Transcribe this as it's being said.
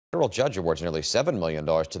Federal judge awards nearly $7 million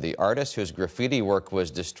to the artist whose graffiti work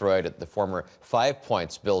was destroyed at the former Five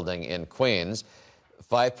Points building in Queens.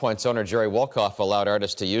 Five Points owner Jerry Wolkoff allowed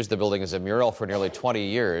artists to use the building as a mural for nearly 20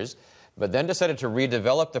 years, but then decided to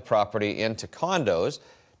redevelop the property into condos.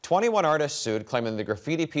 21 artists sued, claiming the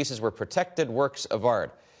graffiti pieces were protected works of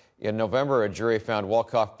art. In November, a jury found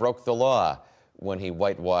Wolkoff broke the law when he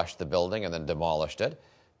whitewashed the building and then demolished it.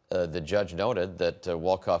 The judge noted that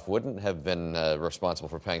Wolkoff wouldn't have been responsible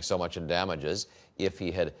for paying so much in damages if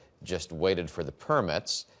he had just waited for the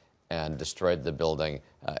permits and destroyed the building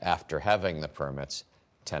after having the permits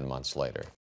 10 months later.